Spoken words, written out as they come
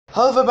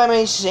Hello everybody, my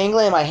name is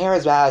England and my hair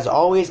is bad as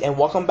always, and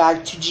welcome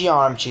back to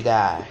Geometry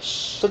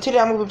Dash. So today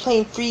I'm going to be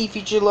playing 3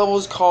 feature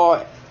levels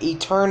called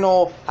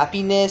Eternal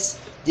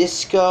Happiness,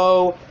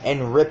 Disco,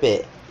 and Rip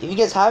It. If you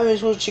guys haven't, make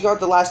sure to check out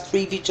the last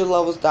 3 feature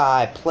levels that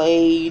I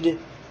played.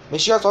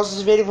 Make sure you guys watch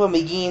this video from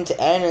beginning to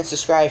end and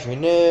subscribe if you're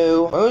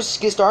new. Let's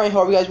get started.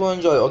 Hope you guys will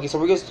enjoy it. Okay, so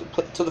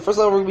the first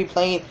level we're going to be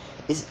playing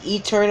is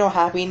Eternal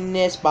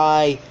Happiness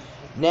by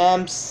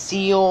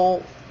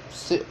Namseal.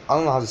 I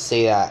don't know how to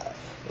say that.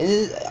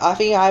 I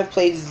think I've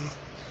played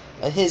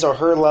his or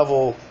her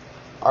level,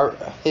 or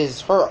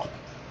his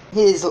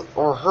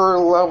or her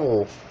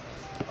level.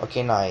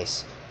 Okay,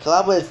 nice.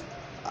 Collab with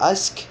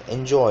Usk,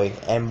 Enjoy,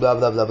 and blah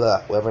blah blah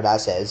blah, whatever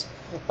that says.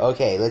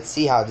 Okay, let's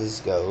see how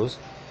this goes.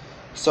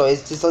 So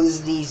this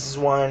is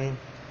one,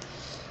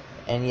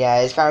 and yeah,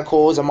 it's kind of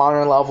cool. It's a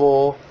modern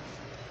level,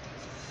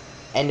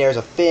 and there's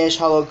a fish.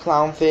 Hello,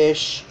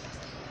 clownfish.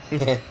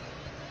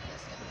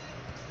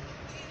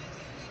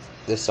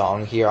 This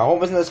song here. I hope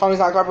the song is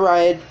not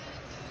copyrighted.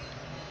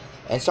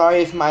 And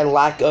sorry if my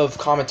lack of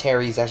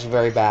commentary is actually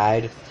very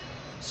bad.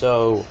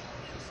 So,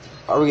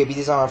 are we gonna beat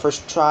this on our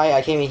first try?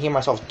 I can't even hear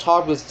myself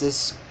talk with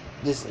this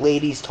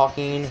lady's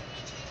talking.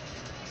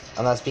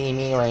 I'm not being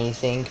mean or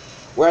anything.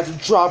 We're at the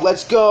drop.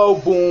 Let's go.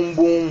 Boom,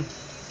 boom.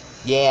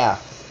 Yeah.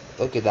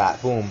 Look at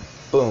that. Boom,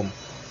 boom.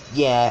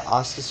 Yeah.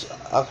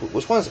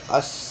 Which one is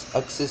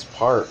Usk's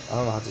part? I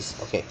don't know how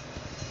to. Okay.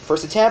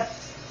 First attempt?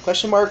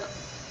 Question mark.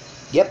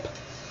 Yep.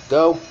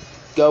 Go,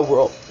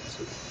 roll.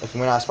 If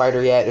we're not a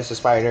spider yet, there's a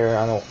spider.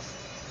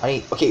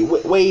 Okay,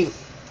 wave.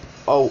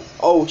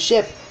 Oh,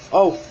 ship.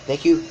 Oh,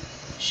 thank you.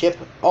 Ship.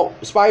 Oh,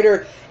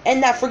 spider.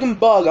 And that freaking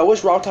bug. I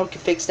wish RobTop could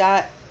fix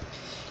that.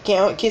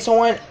 Can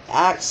someone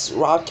ask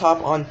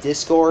RobTop on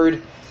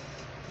Discord?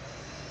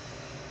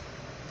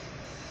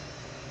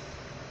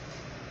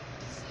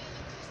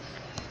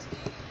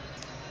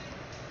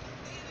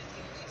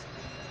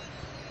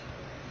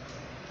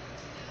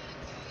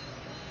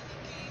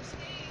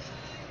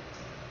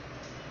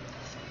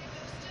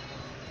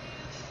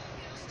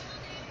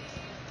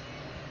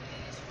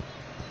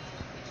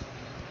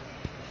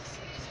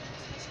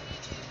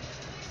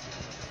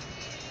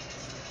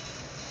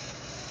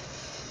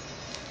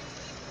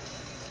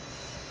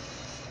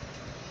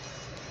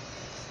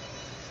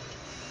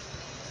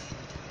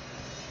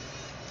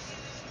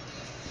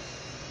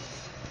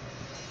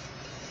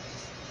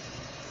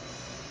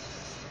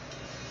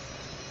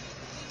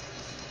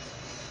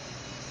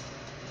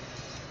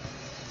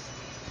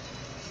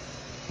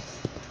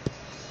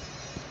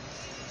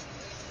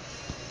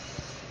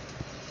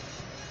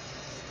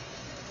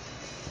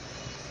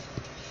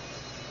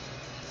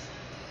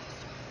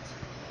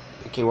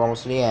 Okay, we're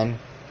almost to the end.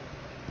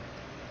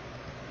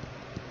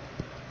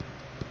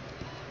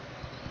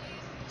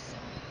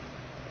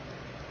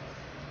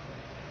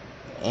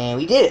 And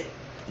we did it!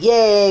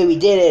 Yay, we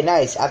did it!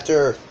 Nice.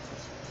 After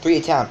 3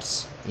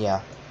 attempts.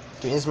 Yeah.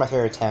 This is my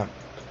favorite attempt.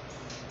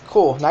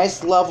 Cool.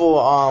 Nice level,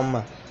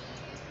 I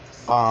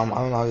don't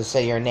know how to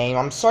say your name.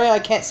 I'm sorry I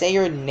can't say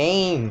your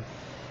name.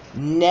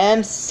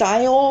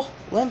 Namseal?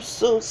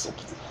 Namseal.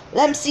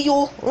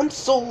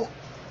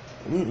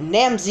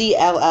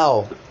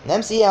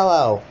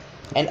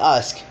 And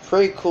Usk.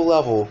 Pretty cool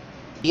level.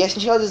 You guys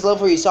can check out this level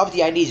for yourself.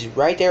 The ID is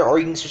right there, or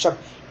you can search up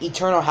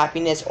Eternal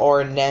Happiness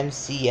or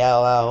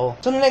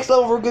Namseal. So the next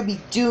level we're going to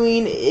be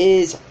doing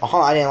is...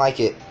 Oh, I didn't like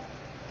it.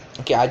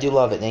 Okay, I do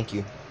love it. Thank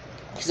you.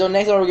 So the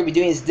next level we're going to be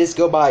doing is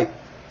Disco by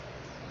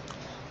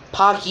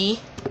Pocky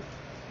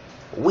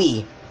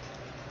Wee.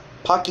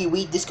 Pocky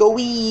Wee, Disco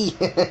Wee.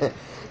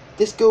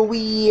 Disco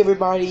Wee,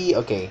 everybody.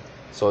 Okay,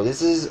 so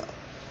this is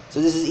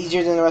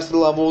easier than the rest of the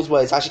levels,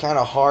 but it's actually kind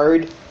of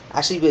hard.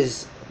 Actually,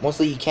 because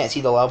mostly you can't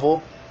see the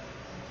level,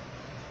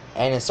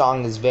 and the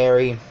song is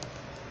very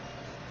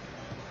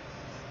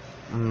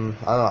I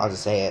don't know how to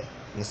say it.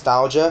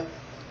 Nostalgia.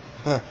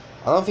 I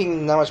don't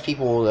think that much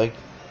people like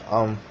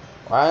I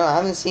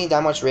haven't seen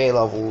that much raid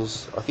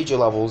levels or feature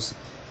levels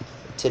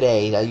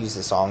today that use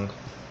this song.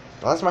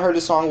 The last time I heard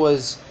this song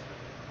was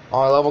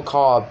on a level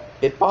called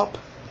Bip-Bop.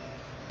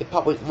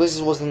 Bip-Bop,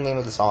 this was the name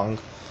of the song.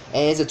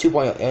 And it's a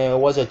 2.0, and it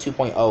was a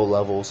 2.0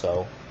 level,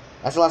 so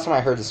that's the last time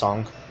I heard the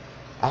song.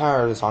 I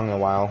haven't heard the song in a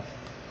while.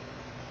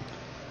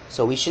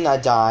 So we should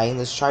not die.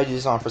 Let's try to do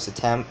this on first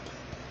attempt.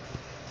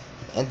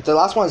 And the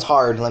last one is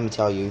hard, let me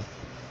tell you.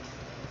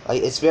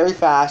 Like, it's very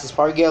fast, it's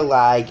probably gonna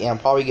lag, and I'm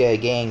probably gonna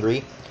get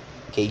angry.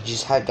 Okay, you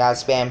just gotta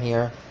spam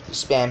here.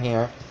 Just spam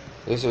here.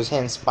 There's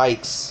hitting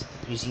spikes.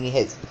 You can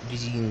hit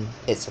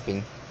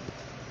something.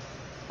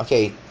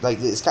 Okay, like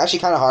it's actually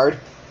kind of hard.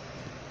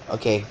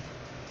 Okay,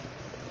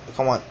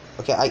 come on.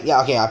 Okay,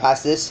 I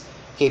passed this.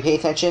 Okay, pay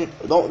attention.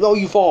 No,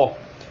 you fall.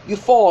 You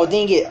fall.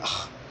 Dang it.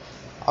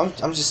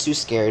 I'm just too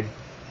scared.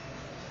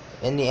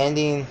 In the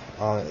ending's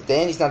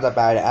not that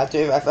bad. After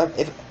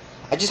if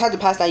I just had to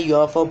pass that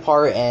UFO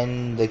part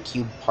and the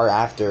cube part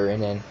after,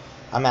 and then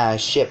I'm at a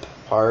ship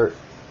part,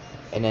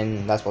 and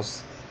then that's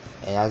what's,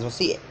 and as we'll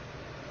see,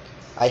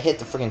 I hit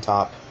the freaking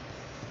top.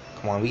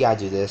 Come on, we gotta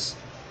do this.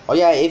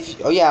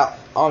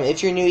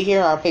 if you're new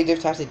here, I play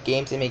different types of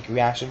games and make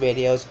reaction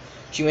videos.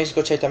 So you may just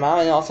go check them out.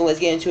 And also, let's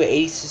get into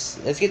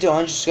 80. Let's get to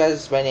 100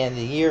 subscribers by the end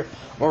of the year.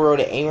 I'm on the road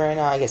to 80 right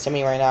now. I get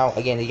 70 right now.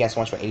 Again, thank you guys so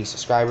much for 80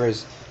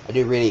 subscribers. I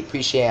do really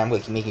appreciate it. I'm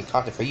going to keep making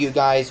content for you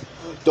guys.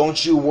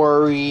 Don't you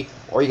worry.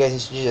 Or you guys can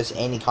suggest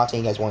any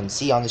content you guys want to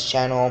see on this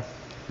channel.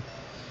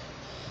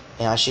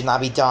 And I should not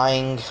be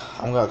dying.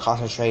 I'm going to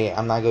concentrate.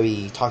 I'm not going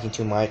to be talking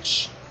too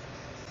much.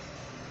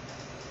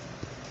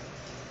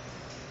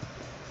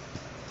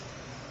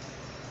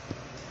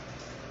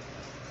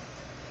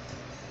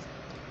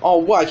 Oh,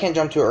 what? I can't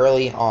jump too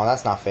early? Oh,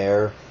 that's not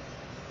fair.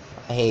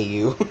 I hate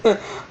you.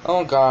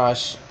 Oh,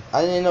 gosh.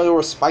 I didn't know there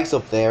were spikes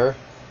up there.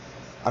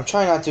 I'm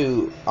trying not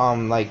to,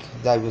 like,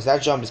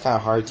 that jump is kind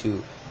of hard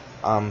to,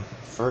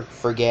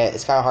 forget.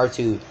 It's kind of hard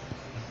to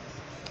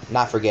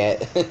not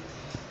forget.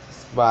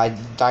 But I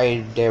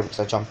died there because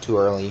I jumped too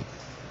early.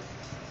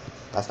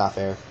 That's not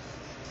fair.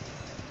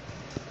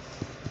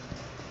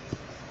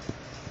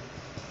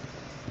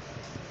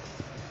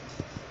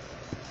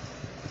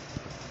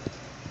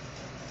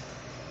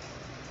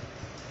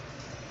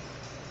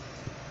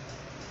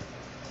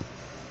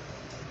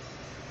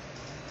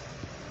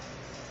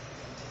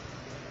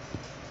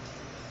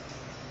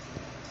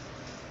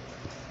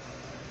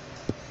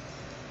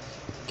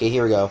 Okay,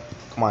 here we go.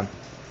 Come on.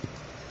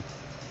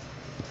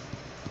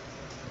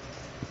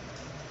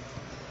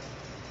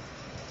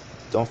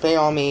 Don't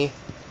fail on me.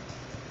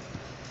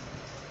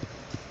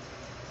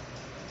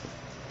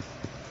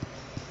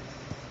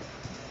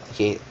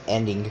 Okay,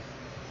 ending.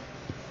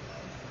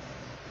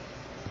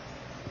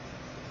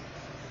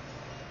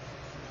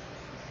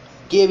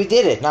 Yeah, we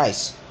did it.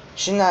 Nice.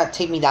 Should not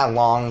take me that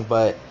long,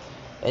 but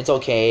it's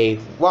okay.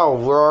 Wow,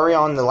 we're already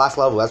on the last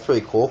level. That's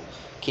pretty cool.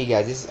 Okay,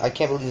 guys, I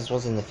can't believe this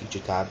was in the feature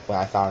tab when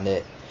I found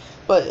it.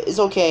 But it's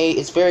okay.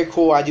 It's very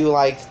cool. I do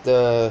like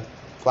the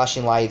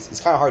flashing lights. It's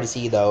kind of hard to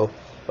see, though.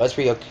 But it's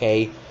pretty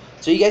okay.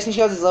 So you guys can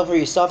check out this level for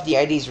yourself. The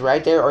ID is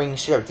right there. Or you can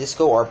check out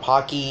Disco or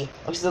Pocky.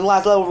 Okay, so the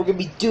last level we're going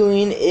to be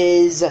doing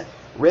is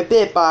Rip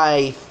It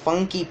by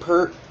Funky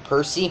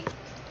Percy.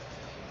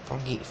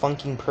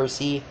 Funky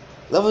Percy.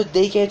 Level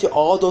dedicated to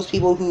all those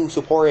people who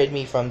supported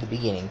me from the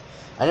beginning.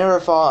 I never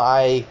thought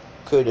I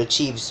could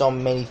achieve so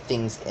many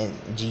things in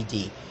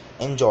GD.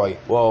 Enjoy.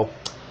 Well,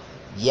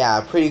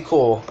 yeah, pretty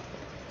cool.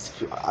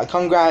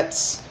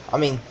 Congrats. I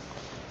mean,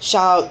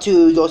 shout out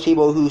to those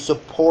people who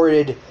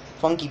supported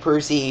Funky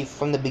Percy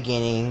from the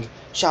beginning.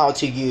 Shout out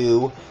to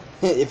you.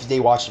 If they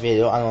watch the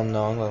video. I don't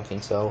know. I don't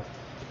think so.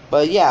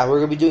 But yeah, we're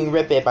going to be doing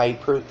Rip It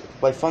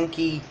by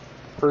Funky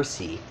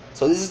Percy.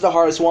 So this is the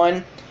hardest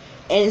one.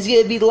 And it's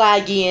going to be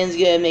laggy and it's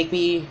going to make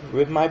me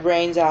rip my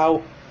brains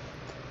out.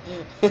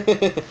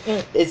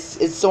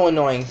 It's so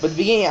annoying. But the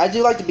beginning, I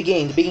do like the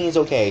beginning. The beginning is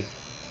okay.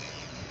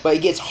 But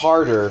it gets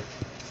harder.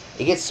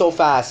 It gets so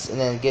fast, and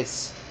then it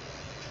gets,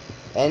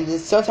 and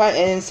sometimes,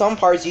 and in some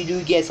parts you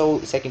do get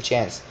a second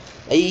chance.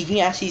 Like you can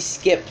actually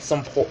skip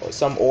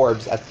some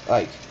orbs at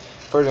like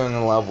further in the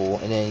level,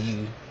 and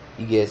then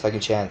you get a second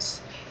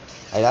chance.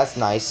 Like, that's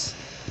nice.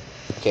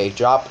 Okay,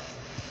 drop,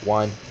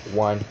 one,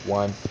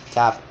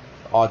 tap.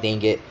 Oh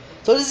dang it!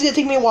 So this is gonna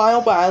take me a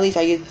while, but at least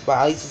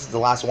this is the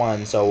last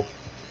one, so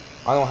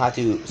I don't have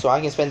to. So I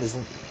can spend this.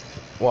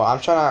 Well,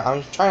 I'm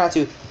trying not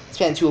to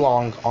spend too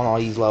long on all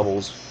these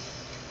levels.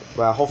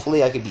 But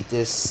hopefully I can beat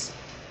this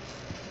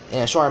in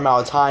a short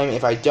amount of time.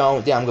 If I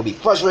don't, then I'm gonna be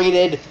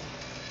frustrated.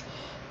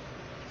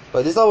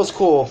 But this level's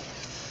cool.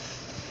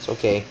 It's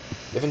okay.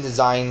 Different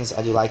designs,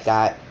 I do like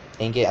that.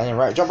 Dang it, I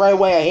didn't jump right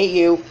away. I hate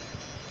you.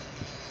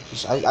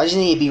 I just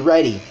need to be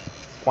ready.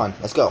 Come on,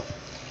 let's go.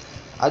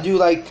 I do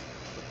like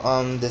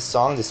this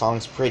song. This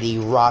song's pretty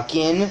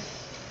rockin'.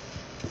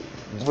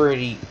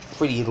 Pretty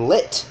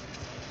lit.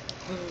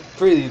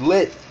 Pretty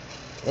lit.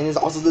 And it's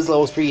also, this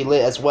level is pretty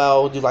lit as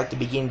well. I do like the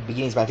beginning. The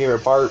beginning's my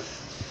favorite part.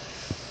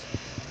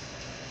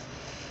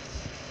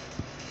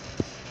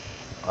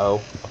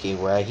 Oh, okay,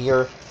 we're right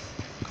here.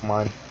 Come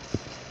on.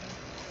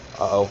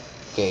 Uh-oh.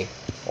 Okay.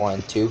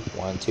 1, 2,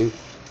 1, 2.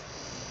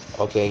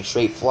 Okay,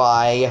 straight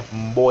fly,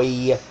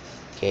 boy.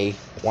 Okay,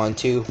 1,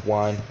 2,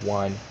 1,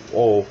 1.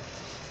 Oh.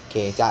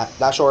 Okay,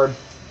 that short.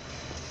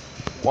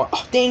 One.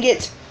 Oh, dang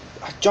it!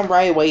 I jumped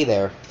right away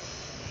there.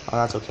 Oh,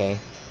 that's okay.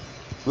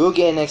 We'll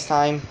get it next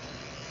time.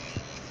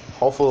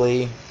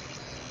 Hopefully.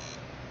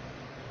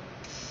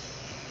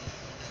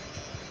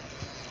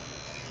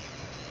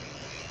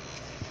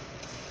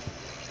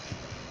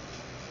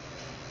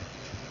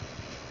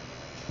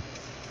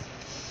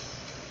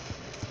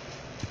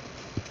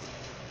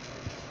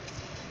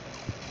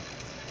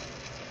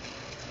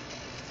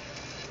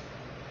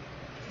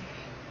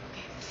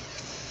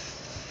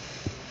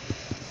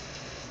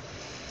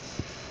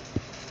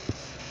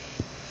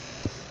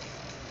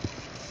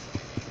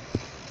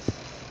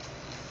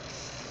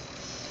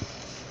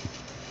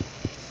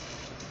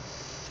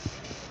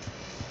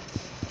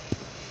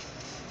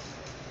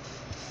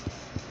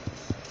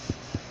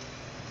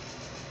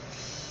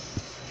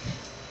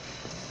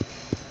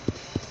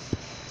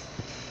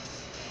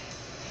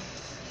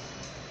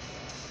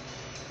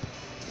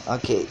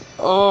 Okay.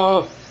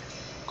 Oh,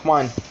 Come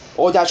on.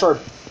 Oh, dash orb.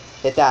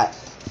 Hit that.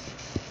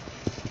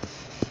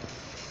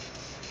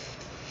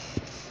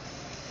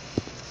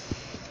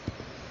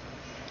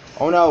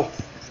 Oh no.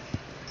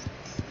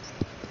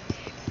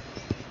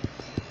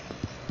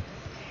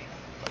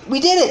 We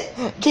did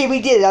it! Okay,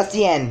 we did it. That's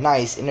the end.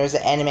 Nice. And there's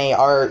the anime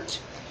art.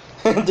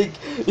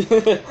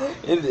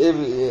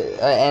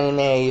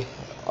 Anime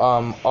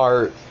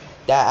art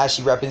that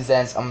actually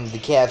represents the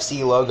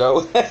KFC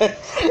logo.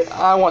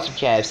 I want some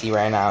KFC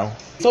right now.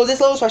 So this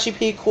level's actually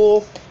pretty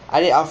cool.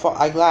 I'm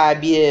glad I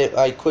beat it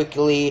like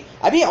quickly.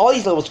 I beat all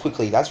these levels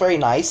quickly. That's very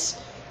nice.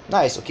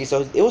 Nice. Okay,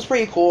 so it was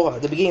pretty cool.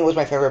 The beginning was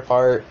my favorite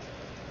part,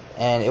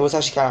 and it was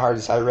actually kind of hard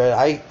to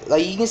decide.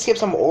 Like you can skip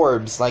some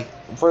orbs like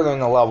further in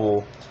the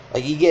level.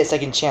 Like you get a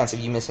second chance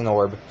if you miss an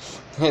orb.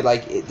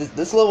 Like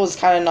this level is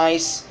kind of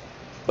nice,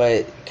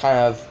 but kind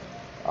of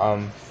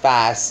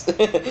fast,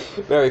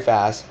 very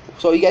fast.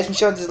 So you guys can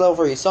check out this level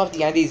for yourself.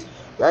 The ID's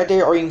right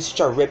there, or you can search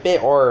out Rip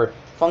It or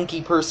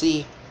Funky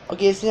Percy.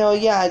 Okay, so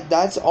yeah,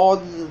 that's all.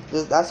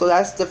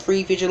 That's the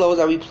free feature levels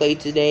that we played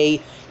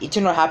today.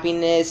 Eternal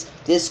Happiness,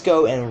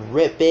 Disco, and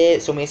Rip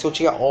It. So make sure to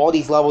check out all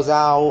these levels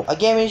out.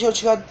 Again, make sure to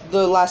check out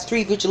the last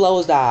 3 feature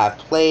levels that I've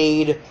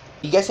played.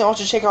 You guys can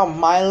also check out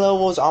my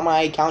levels on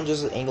my account,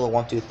 just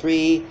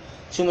Angler123.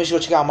 So make sure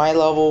to check out my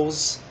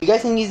levels. You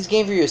guys can use this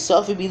game for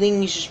yourself. It'll be linked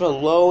in the description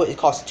below. It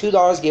costs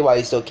 $2. Get while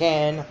you still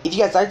can. If you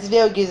guys like this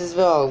video, give this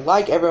video a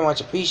like. I very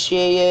much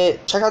appreciate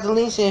it. Check out the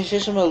links in the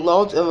description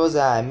below to the videos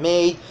that I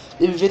made.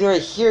 Leave a video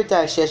right here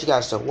that I suggest you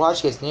guys to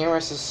watch. You guys near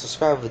us to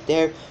subscribe over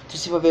there to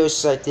see more videos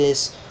just like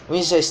this. We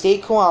just say stay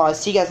cool. I'll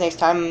see you guys next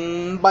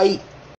time. Bye.